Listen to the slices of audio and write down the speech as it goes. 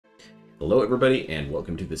Hello everybody, and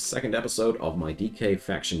welcome to the second episode of my Decay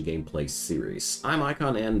faction gameplay series. I'm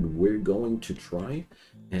Icon, and we're going to try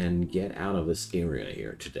and get out of this area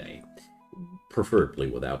here today. Preferably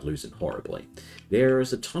without losing horribly.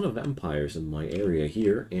 There's a ton of vampires in my area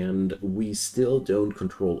here, and we still don't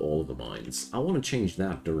control all of the mines. I want to change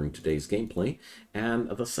that during today's gameplay,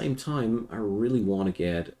 and at the same time, I really want to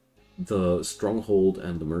get the Stronghold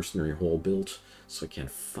and the Mercenary Hall built, so I can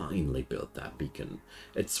finally build that beacon.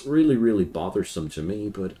 It's really bothersome to me,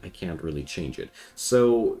 but I can't really change it.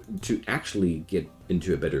 So, to actually get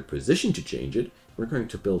into a better position to change it, we're going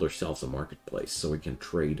to build ourselves a marketplace so we can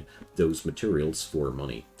trade those materials for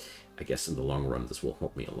money. I guess in the long run this will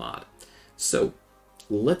help me a lot. So,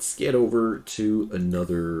 let's get over to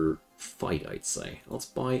another fight, I'd say. Let's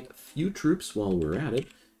buy a few troops while we're at it.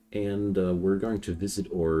 And we're going to visit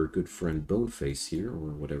our good friend Boneface here,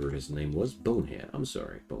 or whatever his name was. Bonehead. I'm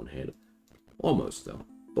sorry, Bonehead. Almost, though.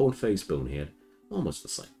 Boneface, Bonehead. Almost the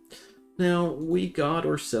same. Now, we got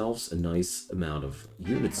ourselves a nice amount of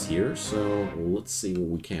units here, so let's see what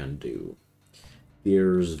we can do.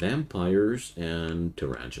 There's vampires and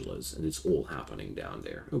tarantulas, and it's all happening down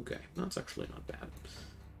there. Okay, that's actually not bad.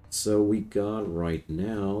 So we got right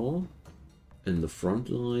now, in the front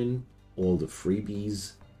line, all the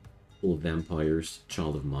freebies. Full of vampires,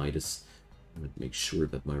 Child of Midas. I'm going to make sure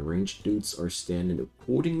that my ranged dudes are standing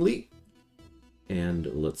accordingly. And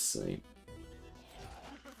let's see.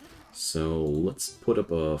 So let's put up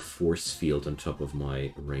a force field on top of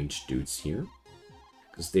my ranged dudes here.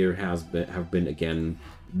 Because there have been again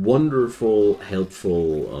wonderful,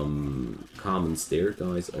 helpful comments there,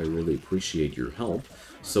 guys. I really appreciate your help.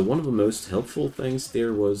 So one of the most helpful things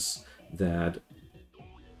there was that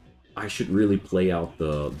I should really play out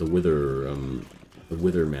the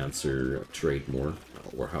Withermancer trait more,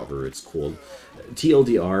 or however it's called.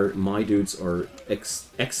 TLDR, my dudes are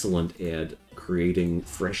excellent at creating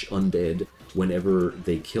fresh undead whenever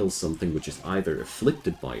they kill something which is either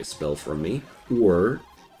afflicted by a spell from me, or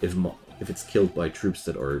if it's killed by troops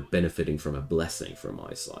that are benefiting from a blessing from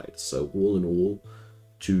my side. So all in all,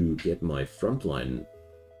 to get my frontline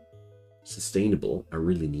sustainable, I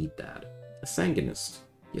really need that. A Sanguinist.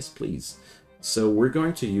 Yes, please. So we're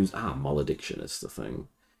going to use... Malediction is the thing.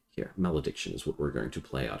 Here, Malediction is what we're going to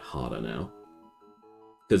play out harder now.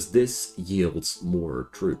 Because this yields more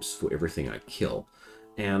troops for everything I kill.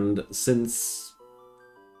 And since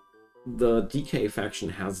the Decay faction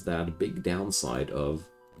has that big downside of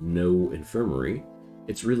no infirmary,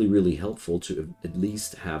 it's really helpful to at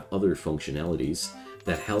least have other functionalities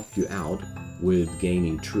that help you out with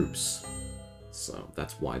gaining troops. So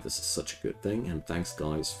that's why this is such a good thing, and thanks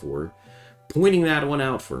guys for pointing that one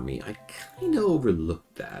out for me. I kind of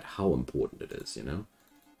overlooked that, how important it is, you know?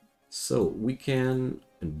 So we can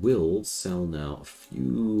and will sell now a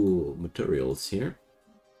few materials here,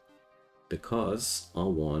 because I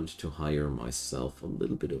want to hire myself a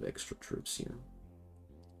little bit of extra troops here.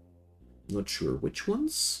 Not sure which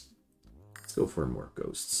ones. Let's go for more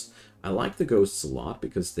ghosts. I like the ghosts a lot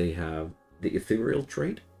because they have the ethereal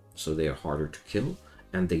trait, so they are harder to kill,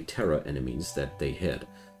 and they terra enemies that they hit.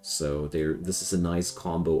 So this is a nice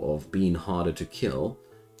combo of being harder to kill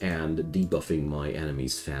and debuffing my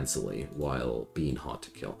enemies fancily while being hard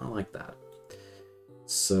to kill. I like that.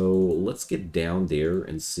 So let's get down there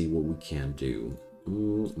and see what we can do.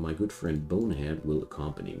 My good friend Bonehead will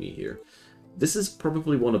accompany me here. This is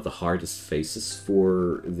probably one of the hardest phases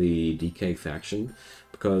for the Decay faction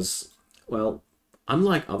because, well,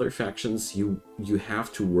 unlike other factions, you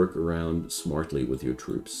have to work around smartly with your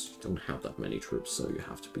troops. You don't have that many troops, so you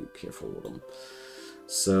have to be careful with them.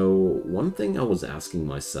 So, one thing I was asking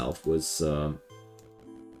myself was,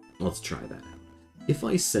 let's try that. If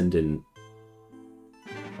I send in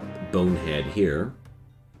Bonehead here,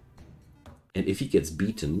 and if he gets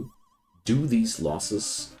beaten, do these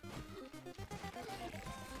losses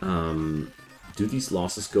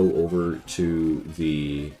go over to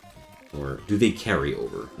the... Or do they carry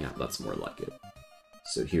over? Yeah, that's more like it.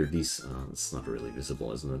 So here, these... it's not really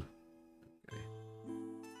visible, isn't it? Okay.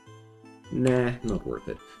 Nah, not worth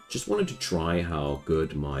it. Just wanted to try how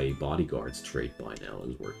good my bodyguard's trait by now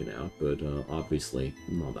is working out, but obviously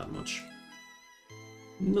not that much.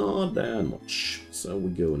 Not that much. So we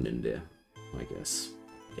go in there, I guess.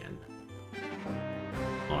 Again.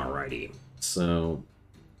 Alrighty. So...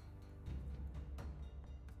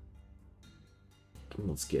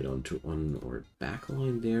 let's get on our back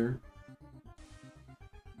line there.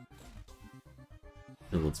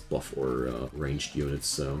 And let's buff our ranged units,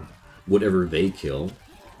 so whatever they kill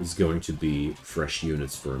is going to be fresh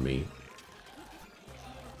units for me.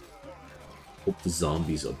 Hope the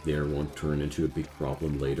zombies up there won't turn into a big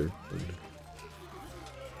problem later. But...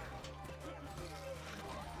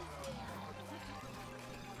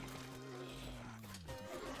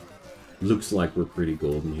 looks like we're pretty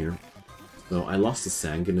golden here. So I lost the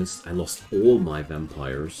Sanguinist. I lost all my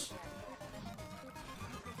vampires.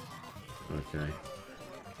 Okay.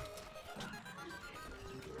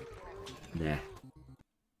 Nah.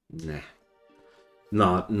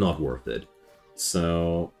 Nah. Not worth it.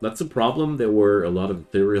 So that's a problem. There were a lot of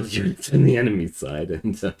ethereal units in the enemy side,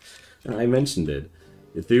 and I mentioned it.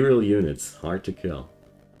 Ethereal units, hard to kill.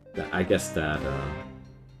 I guess that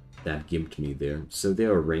that gimped me there. So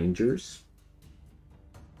there are rangers.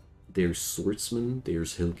 There's swordsmen.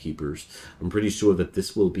 There's hillkeepers. I'm pretty sure that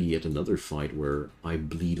this will be yet another fight where I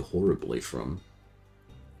bleed horribly from.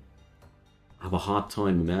 I have a hard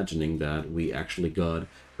time imagining that we actually got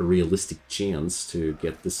a realistic chance to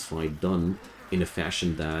get this fight done in a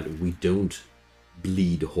fashion that we don't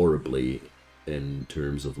bleed horribly in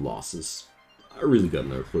terms of losses. I really got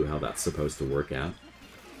no clue how that's supposed to work out.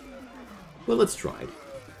 Well, let's try it.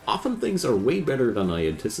 Often things are way better than I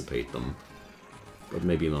anticipate them. But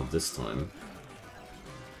maybe not this time.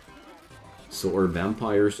 So our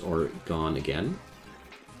vampires are gone again.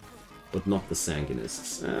 But not the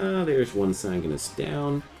Sanguinists. Ah, there's one Sanguinist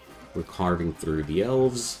down. We're carving through the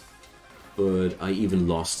elves. But I even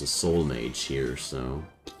lost a soul mage here, so...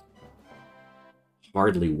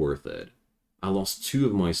 hardly worth it. I lost 2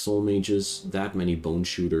 of my soul mages, that many bone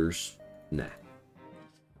shooters. Nah.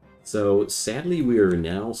 So, sadly, we are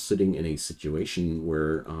now sitting in a situation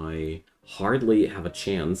where I hardly have a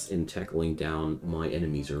chance in tackling down my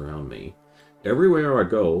enemies around me. Everywhere I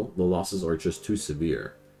go, the losses are just too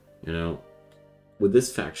severe. You know, with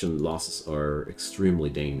this faction, losses are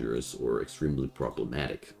extremely dangerous or extremely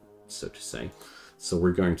problematic, so to say. So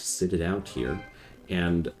we're going to sit it out here,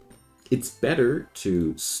 and it's better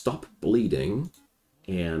to stop bleeding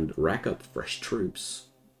and rack up fresh troops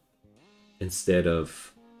instead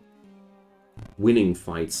of winning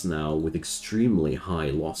fights now with extremely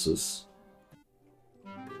high losses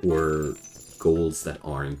or goals that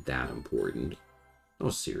aren't that important. Oh,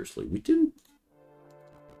 seriously, we didn't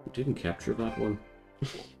capture that one?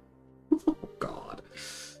 Oh, God.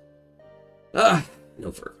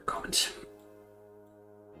 No further comment.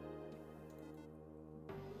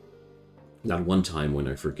 That one time when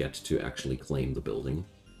I forget to actually claim the building.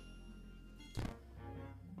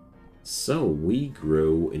 So, we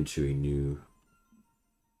grow into a new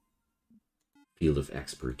field of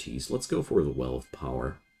expertise. Let's go for the Well of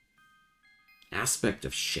Power. Aspect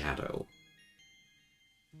of Shadow.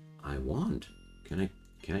 I want. Can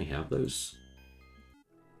I have those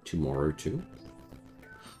tomorrow too?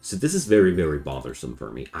 So this is very, very bothersome for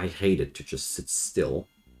me. I hate it to just sit still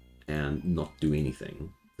and not do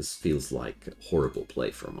anything. This feels like horrible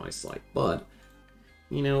play from my side, but,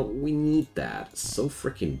 you know, we need that so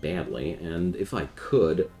freaking badly, and if I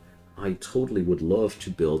could, I totally would love to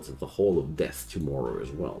build the Hall of Death tomorrow as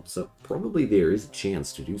well. So probably there is a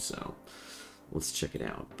chance to do so. Let's check it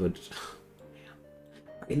out, but...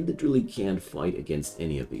 I literally can't fight against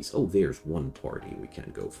any of these. Oh, there's one party we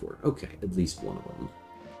can go for. Okay, at least one of them.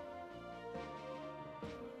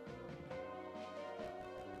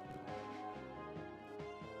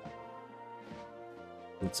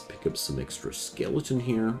 Let's pick up some extra skeleton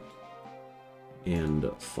here and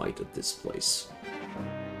fight at this place.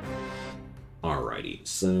 Alrighty,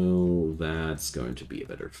 so that's going to be a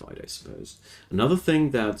better fight, I suppose. Another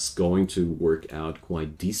thing that's going to work out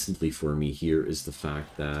quite decently for me here is the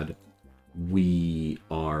fact that we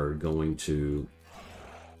are going to...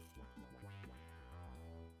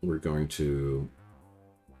 We're going to...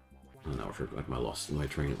 Oh no, I forgot I lost my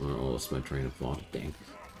train of thought. Dang.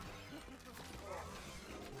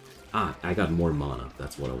 Ah, I got more mana.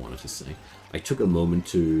 That's what I wanted to say. I took a moment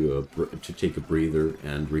to take a breather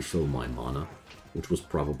and refill my mana, which was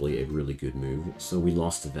probably a really good move. So we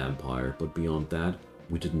lost the vampire, but beyond that,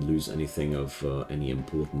 we didn't lose anything of any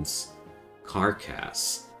importance.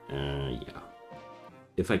 Carcass. Yeah.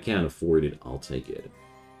 If I can't afford it, I'll take it.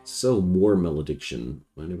 So, more malediction.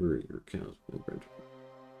 Whenever your account...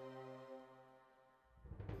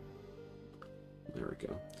 There we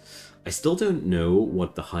go. I still don't know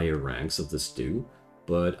what the higher ranks of this do,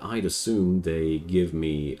 but I'd assume they give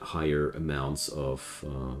me higher amounts of,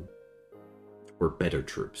 or better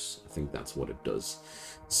troops. I think that's what it does.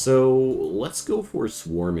 So let's go for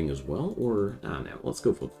swarming as well, or, no, let's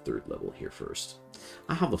go for the 3rd level here first.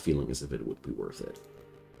 I have the feeling as if it would be worth it.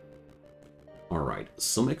 Alright,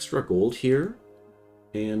 some extra gold here,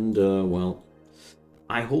 and, well,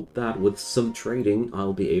 I hope that with some trading,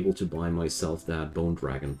 I'll be able to buy myself that Bone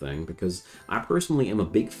Dragon thing, because I personally am a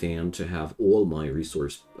big fan to have all my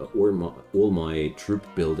resource, all my troop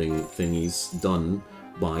building thingies done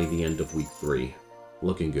by the end of week 3.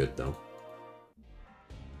 Looking good, though.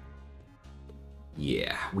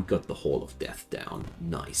 Yeah, we got the Hall of Death down.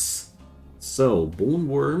 Nice. So, Bone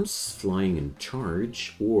Worms, Flying in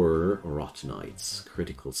Charge, or Rotenites,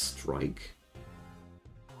 Critical Strike.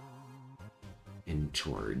 In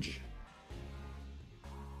charge.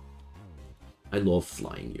 I love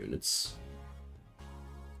flying units.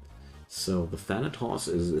 So the Thanatos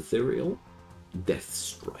is Ethereal, Death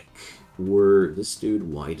Strike, or this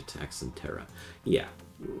dude Wide Attacks and Terra. Yeah,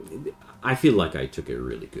 I feel like I took a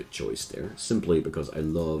really good choice there, simply because I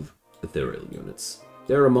love Ethereal units.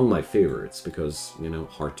 They're among my favorites because, you know,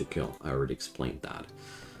 hard to kill. I already explained that.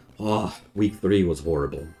 Oh, week 3 was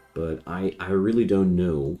horrible, but I really don't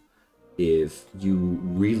know if you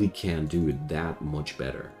really can do it that much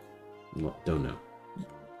better. Well, don't know.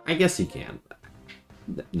 I guess you can.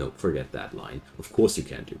 No, forget that line. Of course you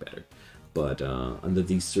can do better. But under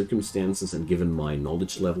these circumstances and given my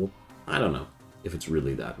knowledge level, I don't know if it's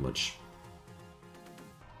really that much.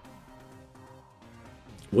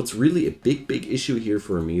 What's really a big issue here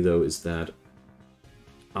for me, though, is that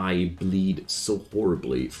I bleed so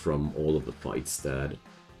horribly from all of the fights that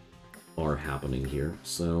are happening here.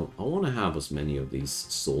 So I want to have as many of these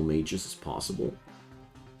soul mages as possible.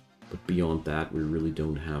 But beyond that, we really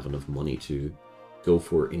don't have enough money to go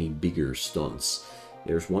for any bigger stunts.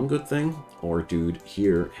 There's one good thing. Our dude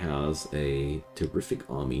here has a terrific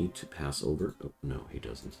army to pass over. Oh, no, he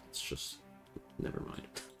doesn't. It's just... never mind.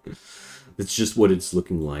 It's just what it's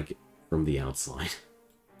looking like from the outside.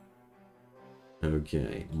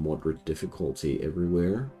 Okay, moderate difficulty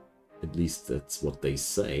everywhere. At least that's what they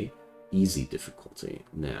say. Easy difficulty.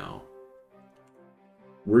 Now,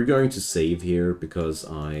 we're going to save here because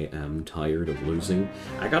I am tired of losing.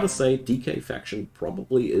 I gotta say, Decay faction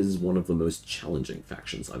probably is one of the most challenging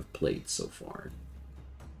factions I've played so far.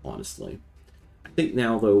 Honestly. I think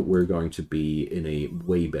now, though, we're going to be in a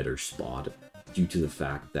way better spot due to the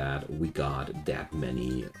fact that we got that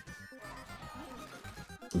many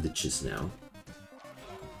liches now.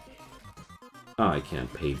 I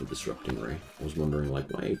can't pay the Disrupting Ray. I was wondering, like,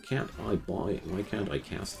 why can't I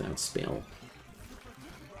cast that spell?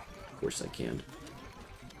 Of course I can.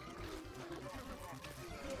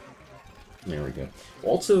 There we go.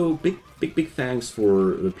 Also, big thanks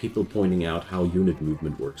for the people pointing out how unit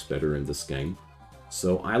movement works better in this game.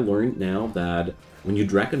 So I learned now that when you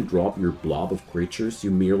drag and drop your blob of creatures, you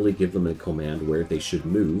merely give them a command where they should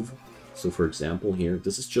move. So for example here,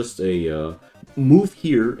 this is just a move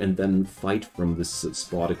here and then fight from this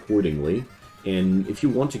spot accordingly. And if you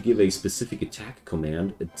want to give a specific attack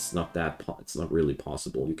command, it's not really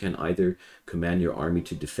possible. You can either command your army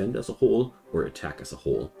to defend as a whole or attack as a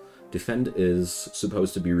whole. Defend is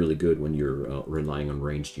supposed to be really good when you're relying on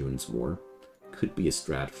ranged units more. Could be a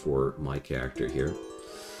strat for my character here.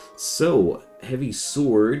 So, heavy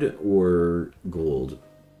sword or gold?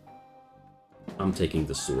 I'm taking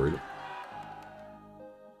the sword.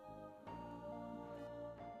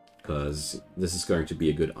 Because this is going to be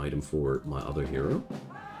a good item for my other hero.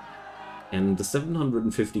 And the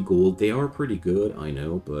 750 gold, they are pretty good, I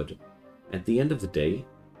know, but at the end of the day,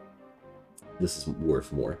 this is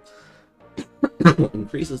worth more.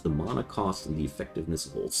 Increases the mana cost and the effectiveness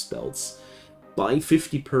of all spells by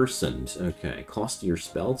 50%. Okay, costier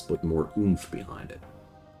spells, but more oomph behind it.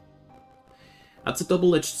 That's a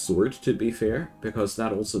double-edged sword, to be fair, because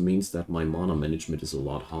that also means that my mana management is a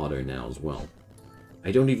lot harder now as well.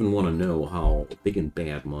 I don't even want to know how big and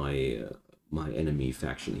bad my enemy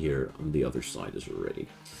faction here on the other side is already.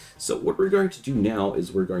 So what we're going to do now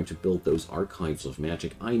is we're going to build those archives of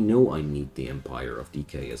magic. I know I need the Empire of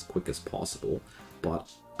Decay as quick as possible,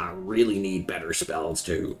 but I really need better spells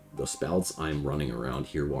too. The spells I'm running around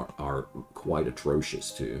here are quite atrocious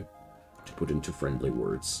to put into friendly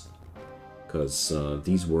words, because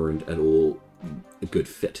these weren't at all a good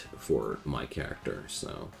fit for my character,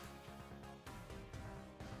 so...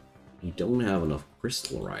 We don't have enough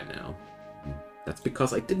crystal right now. That's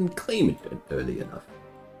because I didn't claim it early enough.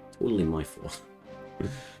 Totally my fault.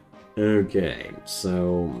 Okay,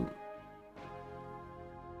 so...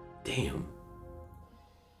 Damn.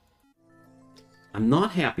 I'm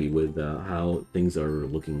not happy with how things are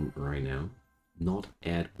looking right now. Not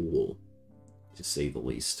at all, to say the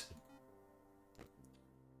least.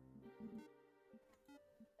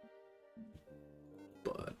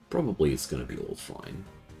 But probably it's gonna be all fine.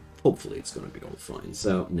 Hopefully it's going to be all fine.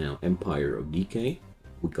 So now, Empire of Decay.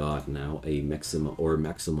 We got now a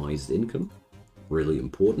maximized income. really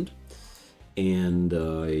important. And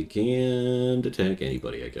I can't attack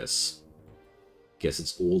anybody, I guess. Guess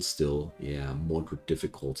it's all still, yeah, moderate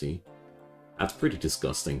difficulty. That's pretty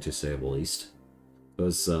disgusting, to say the least.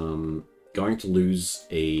 Because, going to lose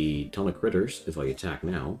a ton of critters if I attack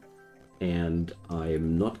now, and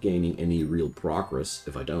I'm not gaining any real progress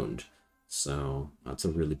if I don't. So, that's a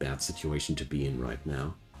really bad situation to be in right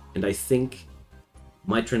now. And I think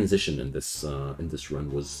my transition in this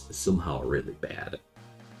run was somehow really bad.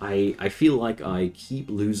 I feel like I keep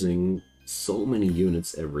losing so many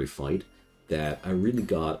units every fight that I really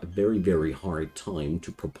got a very, very hard time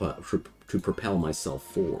to propel myself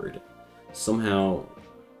forward. Somehow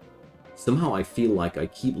I feel like I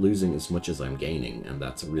keep losing as much as I'm gaining, and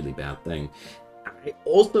that's a really bad thing. I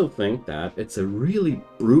also think that it's a really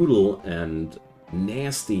brutal and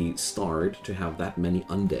nasty start to have that many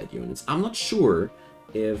undead units. I'm not sure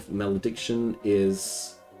if Malediction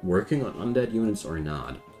is working on undead units or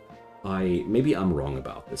not. Maybe I'm wrong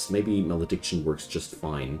about this. Maybe Malediction works just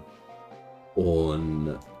fine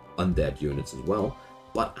on undead units as well,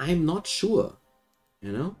 but I'm not sure.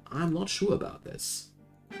 You know, I'm not sure about this.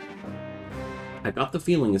 I got the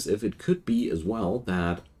feeling as if it could be as well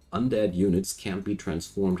that undead units can't be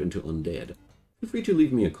transformed into undead. Feel free to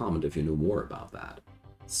leave me a comment if you know more about that.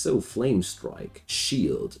 So, Flame Strike,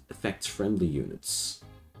 Shield, affects friendly units.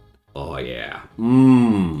 Oh yeah.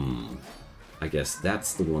 I guess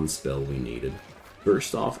that's the one spell we needed.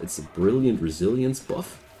 First off, it's a brilliant resilience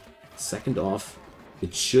buff. Second off,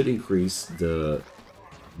 it should increase the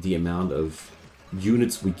amount of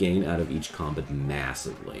units we gain out of each combat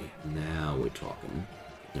massively. Now we're talking.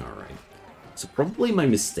 Alright. So probably my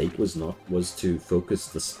mistake was to focus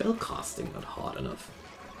the spell casting not hard enough.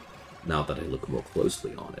 Now that I look more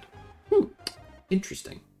closely on it.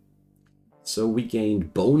 Interesting. So we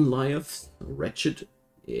gained Bone Life, Wretched.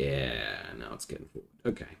 Yeah, now it's getting forward.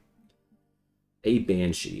 Okay. A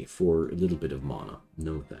Banshee for a little bit of mana.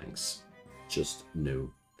 No thanks. Just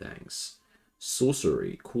no thanks.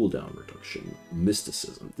 Sorcery, cooldown reduction,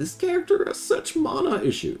 mysticism. This character has such mana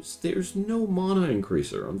issues. There's no mana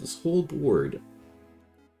increaser on this whole board.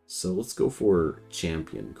 So let's go for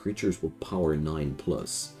champion. Creatures with power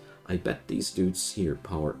 9+. I bet these dudes here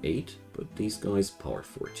power 8, but these guys power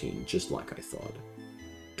 14, just like I thought.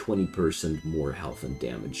 20% more health and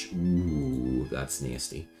damage. Ooh, that's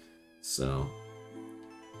nasty. So,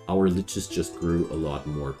 our liches just grew a lot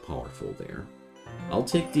more powerful there. I'll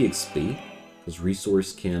take the XP, because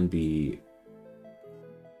resource can be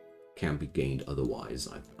gained otherwise,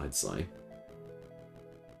 I'd say.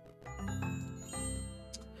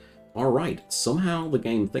 Alright, somehow the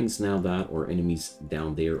game thinks now that our enemies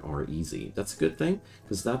down there are easy. That's a good thing,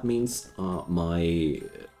 because that means my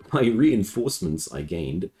reinforcements I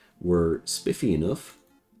gained were spiffy enough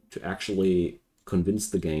to actually convince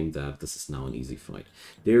the game that this is now an easy fight.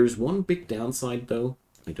 There's one big downside though.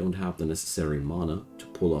 I don't have the necessary mana to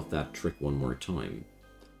pull off that trick one more time.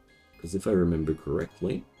 Because if I remember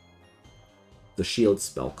correctly, the shield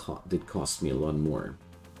spell did cost me a lot more.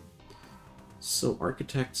 So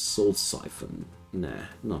Architect Soul Siphon. Nah,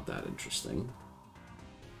 not that interesting.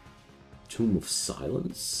 Tomb of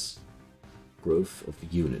Silence. Growth of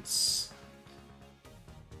units.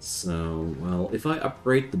 So, well, if I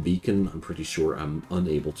upgrade the beacon, I'm pretty sure I'm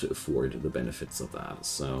unable to afford the benefits of that,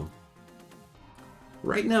 so...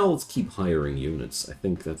 Right now, let's keep hiring units. I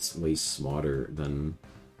think that's way smarter than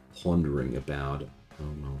pondering about...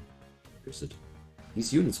 Oh no, here's it.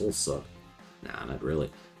 These units all suck. Nah, not really.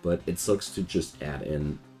 But it sucks to just add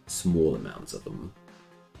in small amounts of them.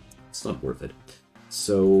 It's not worth it.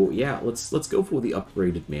 So, yeah, let's go for the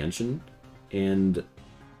upgraded mansion. And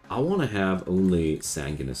I want to have only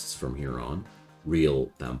Sanguinists from here on.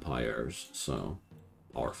 Real vampires, so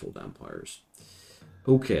powerful vampires.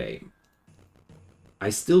 Okay. I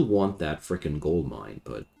still want that frickin' gold mine,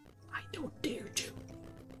 but I don't dare to.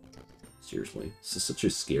 Seriously, this is such a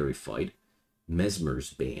scary fight.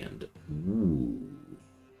 Mesmer's Band. Ooh.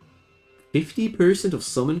 50% of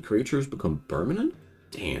summoned creatures become permanent?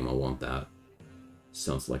 Damn, I want that.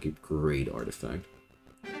 Sounds like a great artifact.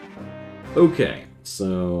 Okay,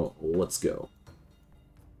 so let's go.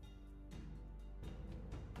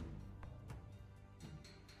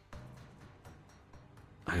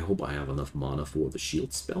 I hope I have enough mana for the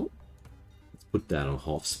shield spell. Let's put that on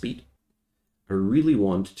half speed. I really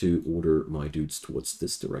want to order my dudes towards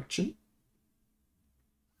this direction.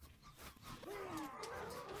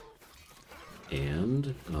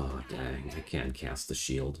 And, oh dang, I can't cast the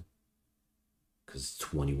shield. Because it's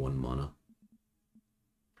 21 mana.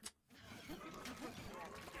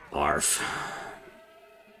 Arf.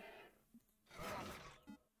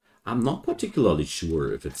 I'm not particularly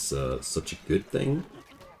sure if it's such a good thing,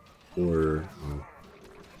 or...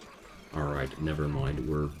 Alright, never mind.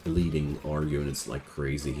 We're bleeding our units like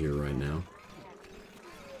crazy here right now.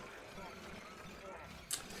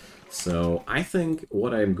 So, I think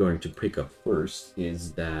what I'm going to pick up first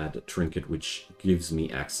is that trinket which gives me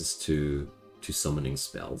access to summoning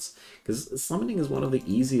spells. Because summoning is one of the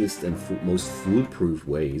easiest and most foolproof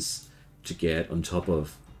ways to get on top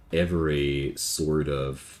of every sort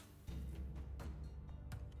of...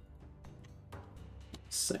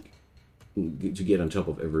 to get on top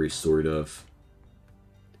of every sort of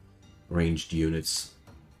ranged units.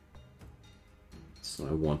 So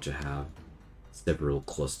I want to have several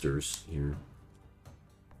clusters here.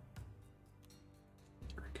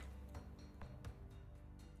 There we go.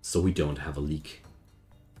 So we don't have a leak.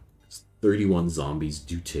 31 zombies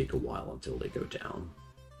do take a while until they go down.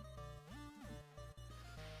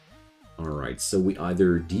 Alright, so we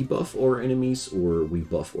either debuff our enemies or we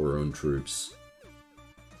buff our own troops.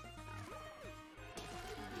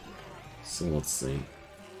 So let's see.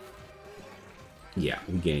 Yeah,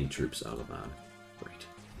 we gain troops out of that. Great.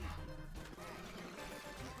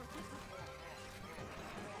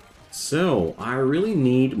 So, I really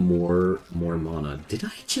need more mana. Did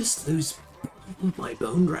I just lose my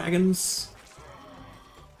bone dragons?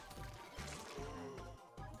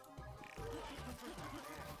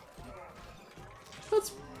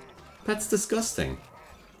 That's disgusting.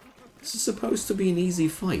 This is supposed to be an easy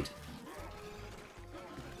fight.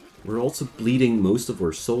 We're also bleeding most of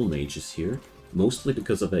our soul mages here, mostly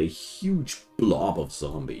because of a huge blob of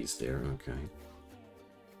zombies there, okay.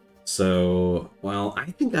 So, well,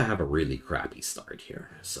 I think I have a really crappy start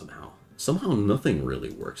here, somehow. Somehow nothing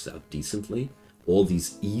really works out decently. All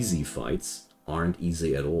these easy fights aren't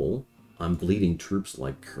easy at all. I'm bleeding troops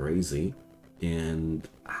like crazy, and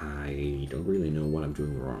I don't really know what I'm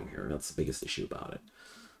doing wrong here. That's the biggest issue about it.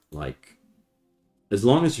 Like, as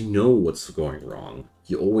long as you know what's going wrong,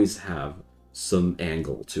 you always have some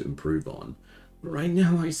angle to improve on. But right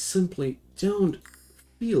now, I simply don't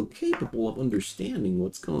feel capable of understanding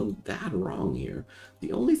what's going that wrong here.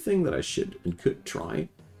 The only thing that I should and could try,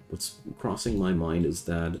 what's crossing my mind, is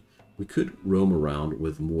that we could roam around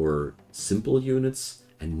with more simple units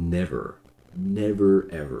and never,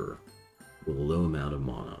 ever with a low amount of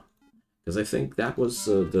mana. Because I think that was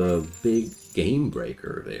the big game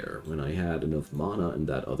breaker there. When I had enough mana in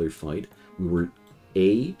that other fight, we were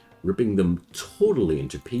A, ripping them totally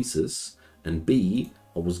into pieces, and B,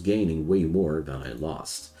 I was gaining way more than I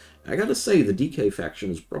lost. I gotta say, the Decay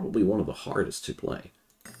faction is probably one of the hardest to play.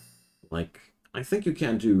 Like, I think you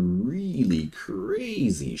can do really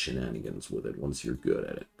crazy shenanigans with it once you're good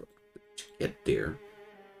at it. But to get there,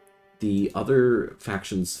 the other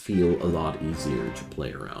factions feel a lot easier to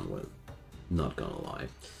play around with. Not gonna lie.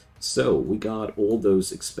 So, we got all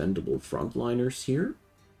those expendable frontliners here.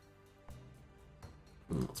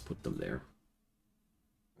 Let's put them there.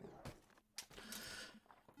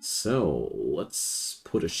 So, let's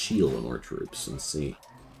put a shield on our troops and see.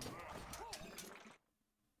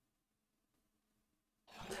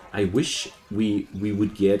 I wish we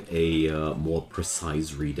would get a more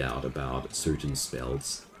precise readout about certain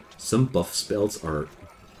spells. Some buff spells are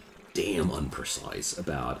damn unprecise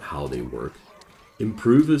about how they work.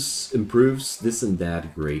 Improves this and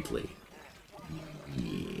that greatly.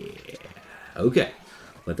 Yeah. Okay.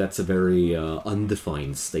 But that's a very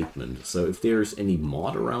undefined statement. So if there's any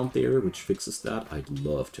mod around there which fixes that, I'd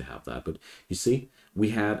love to have that. But you see,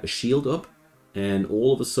 we had a shield up, and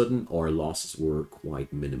all of a sudden our losses were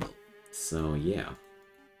quite minimal. So yeah.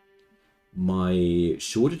 My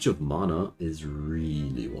shortage of mana is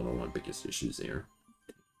really one of my biggest issues here.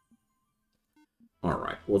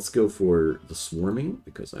 Alright, let's go for the swarming,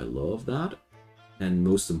 because I love that. And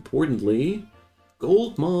most importantly,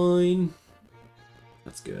 gold mine!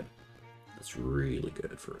 That's good. That's really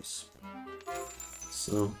good for us.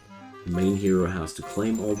 So, the main hero has to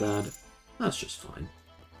claim all that. That's just fine.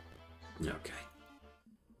 Okay.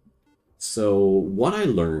 So, what I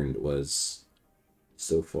learned was,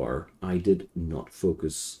 so far, I did not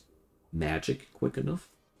focus magic quick enough.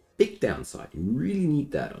 Big downside. You really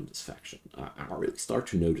need that on this faction. I really start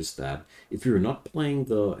to notice that if you're not playing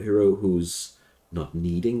the hero who's not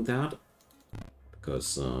needing that,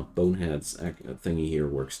 because Bonehead's thingy here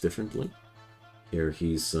works differently. Here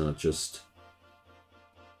he's just...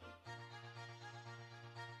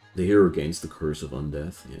 the hero gains the curse of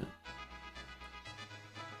undeath, yeah.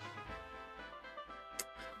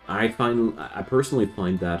 I personally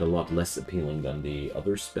find that a lot less appealing than the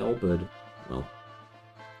other spell, but, well,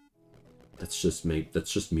 that's just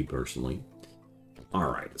me personally. All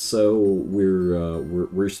right, so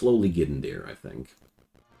we're slowly getting there, I think.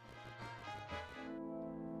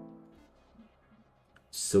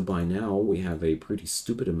 So by now we have a pretty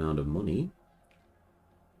stupid amount of money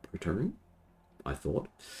per turn, I thought.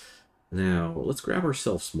 Now let's grab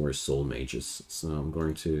ourselves more soul mages. So I'm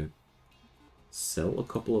going to sell a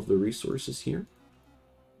couple of the resources here.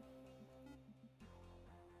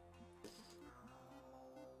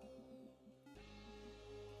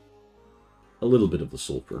 A little bit of the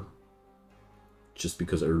sulfur, just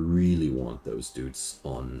because I really want those dudes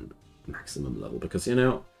on maximum level, because, you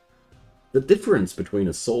know, the difference between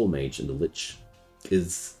a soul mage and a lich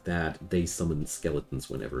is that they summon skeletons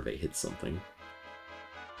whenever they hit something.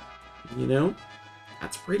 You know,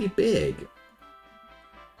 that's pretty big.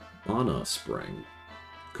 Mana Spring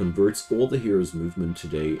converts all the hero's movement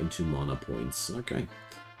today into mana points. Okay,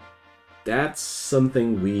 that's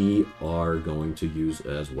something we are going to use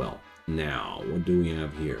as well. Now, what do we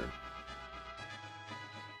have here?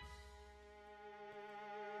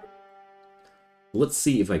 Let's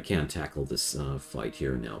see if I can tackle this fight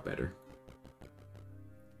here now better.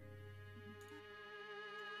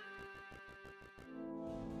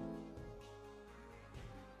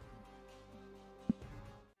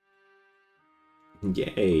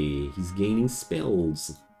 Yay, he's gaining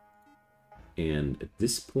spells. And at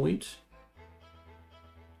this point,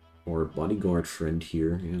 our bodyguard friend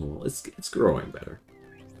here, yeah, well, it's growing better.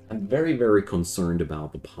 I'm very, very concerned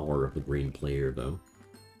about the power of the green player, though,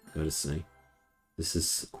 gotta say. This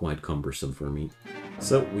is quite cumbersome for me.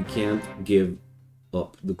 So we can't give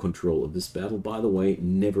up the control of this battle. By the way,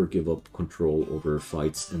 never give up control over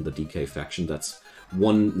fights in the Decay faction. That's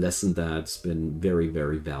one lesson that's been very,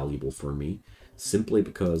 very valuable for me. Simply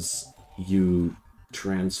because you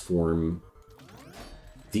transform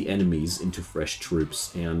the enemies into fresh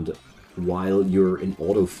troops, and while you're in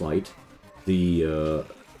auto fight, the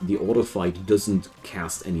auto fight doesn't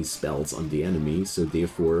cast any spells on the enemy, so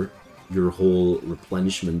therefore your whole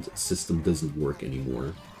replenishment system doesn't work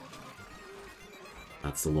anymore.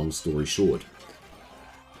 That's the long story short.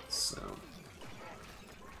 So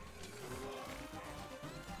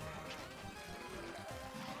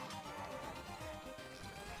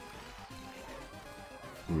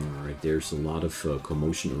alright, there's a lot of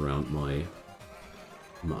commotion around my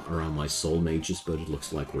soul mages, but it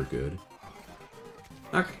looks like we're good.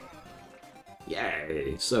 Okay.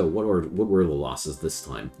 Yay! So, what were the losses this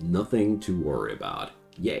time? Nothing to worry about.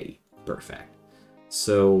 Yay. Perfect.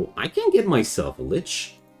 So, I can get myself a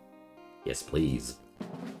lich. Yes, please.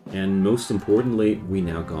 And most importantly, we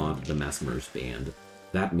now got the Maskmer's Band.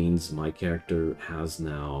 That means my character has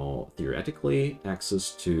now, theoretically,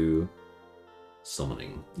 access to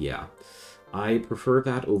summoning. Yeah. I prefer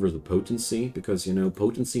that over the potency, because, you know,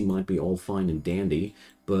 potency might be all fine and dandy,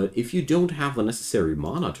 but if you don't have the necessary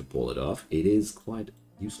mana to pull it off, it is quite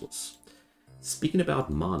useless. Speaking about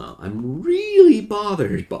mana, I'm really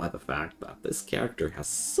bothered by the fact that this character has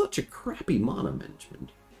such a crappy mana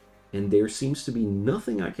management, and there seems to be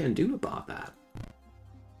nothing I can do about that.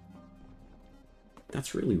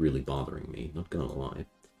 That's really, really bothering me, not gonna lie.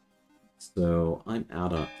 So, I'm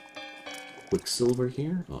out of Quicksilver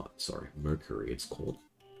here. Oh, sorry, Mercury it's called.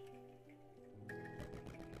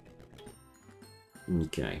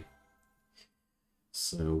 Okay.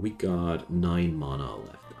 So we got 9 mana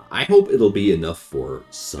left. I hope it'll be enough for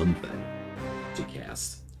something to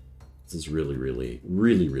cast. This is really, really,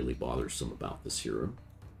 really, really bothersome about this hero.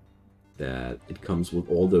 That it comes with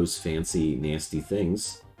all those fancy, nasty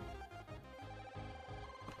things.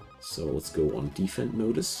 So let's go on defense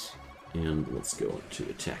notice, and let's go to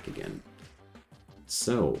attack again.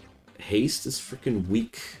 So, haste is freaking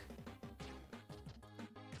weak.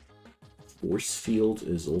 Force field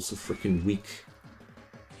is also freaking weak.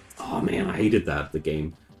 Oh man, I hated that. The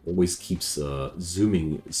game always keeps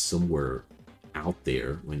zooming somewhere out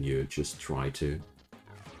there when you just try to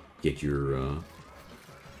get your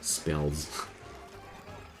spells.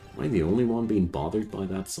 Am I the only one being bothered by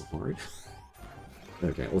that so hard?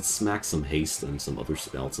 Okay, let's smack some haste and some other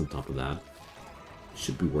spells on top of that.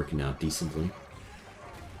 Should be working out decently.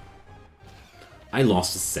 I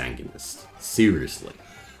lost a Sanguinist. Seriously.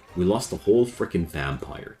 We lost a whole frickin'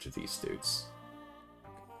 vampire to these dudes.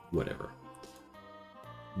 Whatever.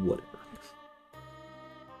 Whatever.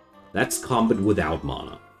 That's combat without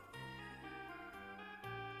mana.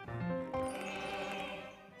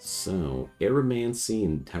 So, Aeromancy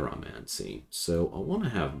and Terramancy. So, I want to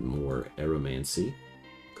have more Aeromancy,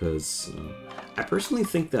 because I personally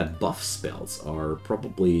think that buff spells are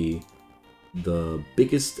probably the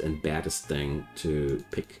biggest and baddest thing to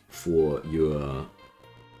pick for your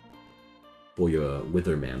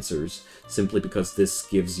Withermancers, simply because this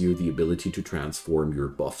gives you the ability to transform your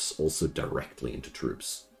buffs also directly into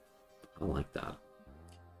troops. I like that.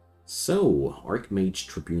 So, Archmage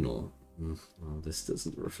Tribunal. Well, this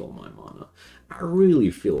doesn't refill my mana. I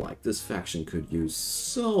really feel like this faction could use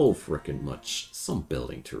so frickin' much some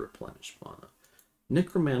building to replenish mana.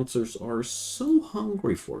 Necromancers are so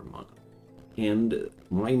hungry for mana. And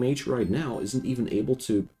my mage right now isn't even able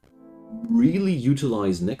to really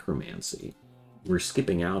utilize necromancy. We're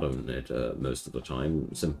skipping out on it most of the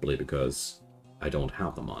time, simply because I don't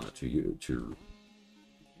have the mana to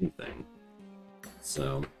anything.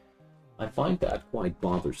 So I find that quite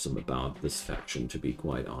bothersome about this faction, to be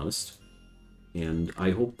quite honest. And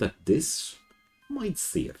I hope that this might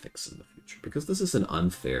see a fix in the future, because this is an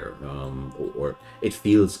unfair, or it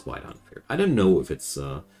feels quite unfair. I don't know if it's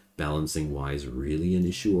balancing-wise really an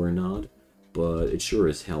issue or not, but it sure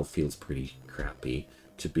as hell feels pretty crappy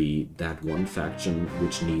to be that one faction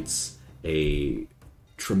which needs a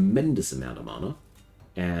tremendous amount of mana,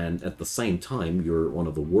 and at the same time you're one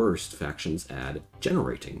of the worst factions at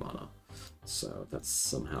generating mana. So that's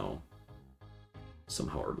somehow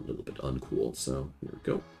a little bit uncool. So here we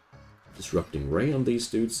go. Disrupting Ray on these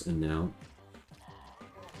dudes, and now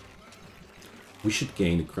we should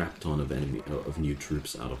gain a crap ton of new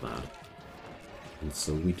troops out of that. And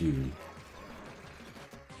so we do.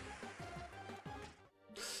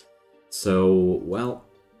 So, well,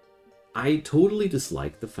 I totally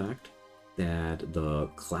dislike the fact that the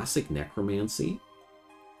classic necromancy,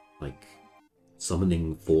 like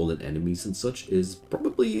summoning fallen enemies and such, is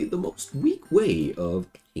probably the most weak way of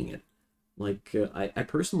playing it. Like, I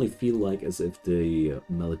personally feel like as if the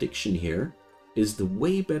malediction here is the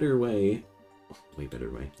way better way,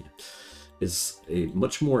 yeah, is a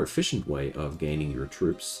much more efficient way of gaining your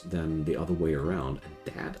troops than the other way around.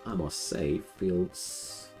 And that, I must say,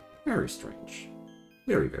 feels very strange.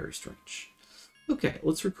 Very, very strange. Okay,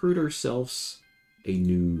 let's recruit ourselves a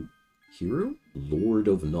new hero, Lord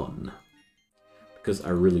of None. Because I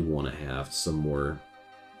really want to have some more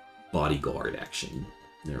bodyguard action.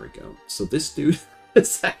 There we go. So this dude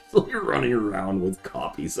is actually running around with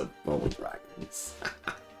copies of Bone Dragons.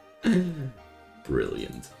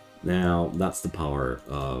 Brilliant. Now, that's the power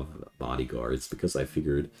of bodyguards, because I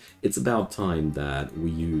figured it's about time that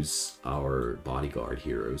we use our bodyguard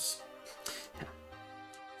heroes.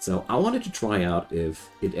 So I wanted to try out if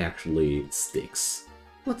it actually sticks.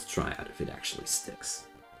 Let's try out if it actually sticks.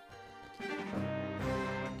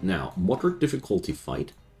 Now, moderate difficulty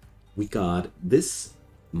fight. We got this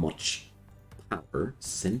much power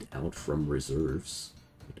sent out from reserves.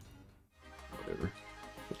 Whatever.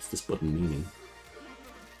 What's this button meaning?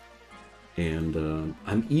 And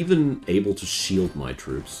I'm even able to shield my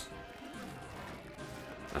troops.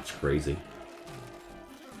 That's crazy.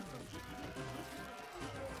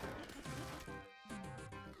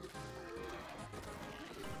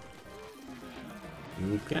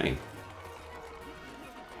 Okay.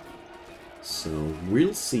 So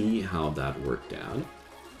we'll see how that worked out.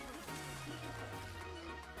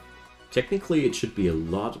 Technically, it should be a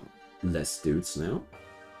lot less dudes now.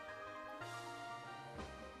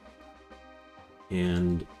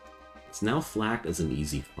 And it's now flagged as an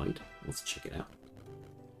easy fight. Let's check it out.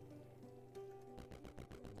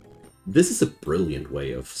 This is a brilliant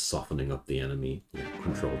way of softening up the enemy. Yeah,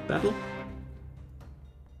 controlled battle.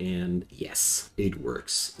 And yes, it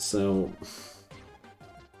works. So,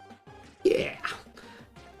 yeah,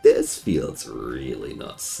 this feels really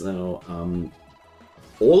nuts. So,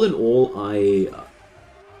 all in all, I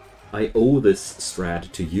owe this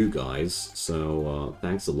strat to you guys, so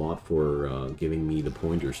thanks a lot for giving me the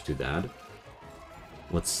pointers to that.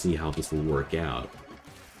 Let's see how this will work out.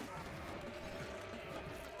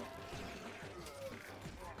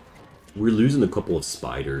 We're losing a couple of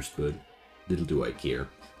spiders, but little do I care.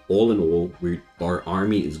 All in all, our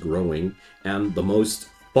army is growing, and the most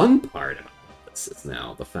fun part about this is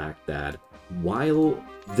now the fact that while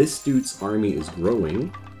this dude's army is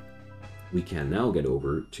growing, we can now get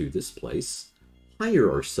over to this place,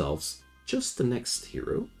 hire ourselves just the next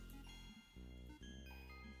hero,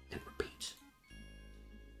 and repeat.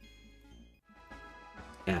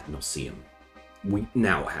 Ad nauseam. We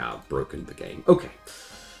now have broken the game. Okay.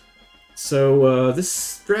 So, this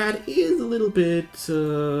strat is a little bit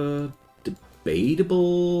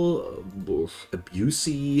debatable,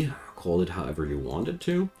 abusey, call it however you want it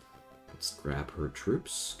to. Let's grab her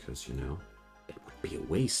troops, because, you know, it would be a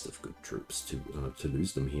waste of good troops to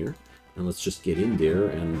lose them here. And let's just get in there,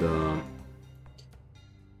 and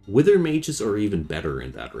Wither Mages are even better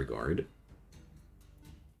in that regard.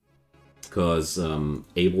 Because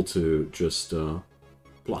able to just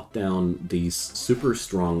plot down these super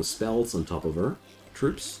strong spells on top of her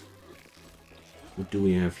troops. What do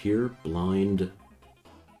we have here? Blind.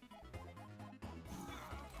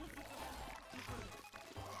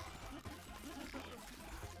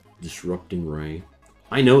 Disrupting Ray.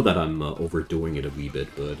 I know that I'm overdoing it a wee bit,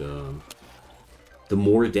 but the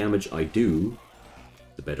more damage I do,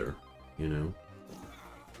 the better, you know?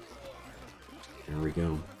 There we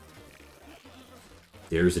go.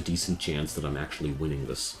 There's a decent chance that I'm actually winning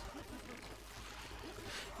this.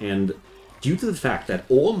 And due to the fact that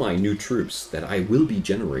all my new troops that I will be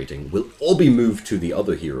generating will all be moved to the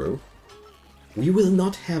other hero, we will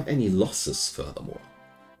not have any losses furthermore.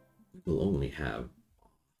 We will only have...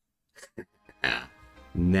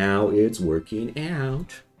 Now it's working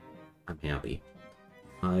out. I'm happy.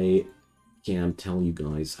 I can't tell you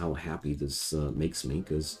guys how happy this makes me,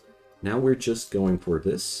 because now we're just going for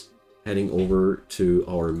this, heading over to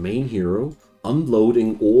our main hero,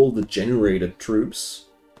 unloading all the generated troops,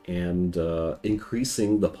 and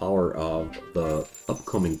increasing the power of the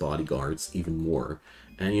upcoming bodyguards even more.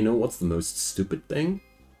 And you know what's the most stupid thing?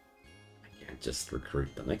 I can't just recruit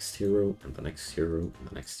the next hero, and the next hero, and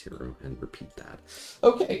the next hero, and repeat that.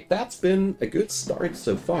 Okay, that's been a good start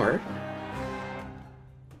so far.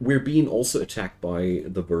 We're being also attacked by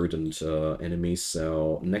the verdant enemies,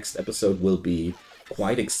 so next episode will be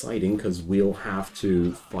quite exciting, because we'll have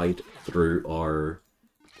to fight through our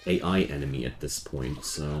AI enemy at this point.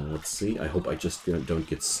 So let's see. I hope I just don't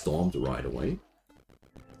get stomped right away.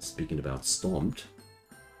 Speaking about stomped.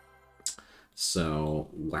 So,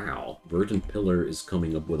 wow. Verdant Pillar is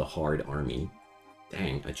coming up with a hard army.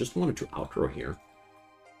 Dang, I just wanted to outro here.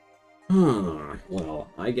 Well,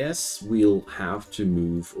 I guess we'll have to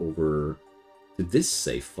move over to this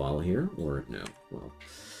save file here, or no, well,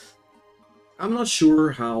 I'm not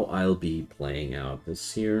sure how I'll be playing out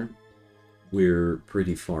this here. We're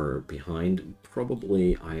pretty far behind.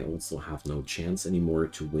 Probably I also have no chance anymore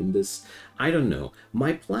to win this. I don't know.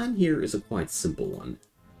 My plan here is a quite simple one.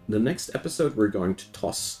 The next episode we're going to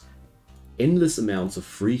toss endless amounts of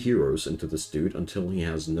free heroes into this dude until he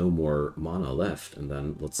has no more mana left, and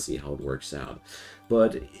then let's see how it works out.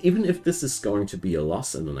 But even if this is going to be a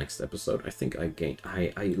loss in the next episode, I think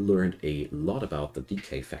I learned a lot about the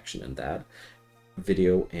Decay faction in that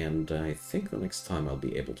video, and I think the next time I'll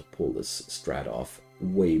be able to pull this strat off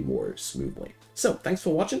way more smoothly. So, thanks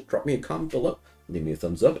for watching, drop me a comment below, leave me a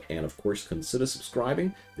thumbs up, and of course consider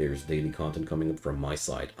subscribing. There's daily content coming up from my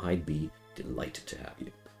side. I'd be delighted to have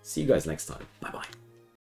you. See you guys next time. Bye-bye.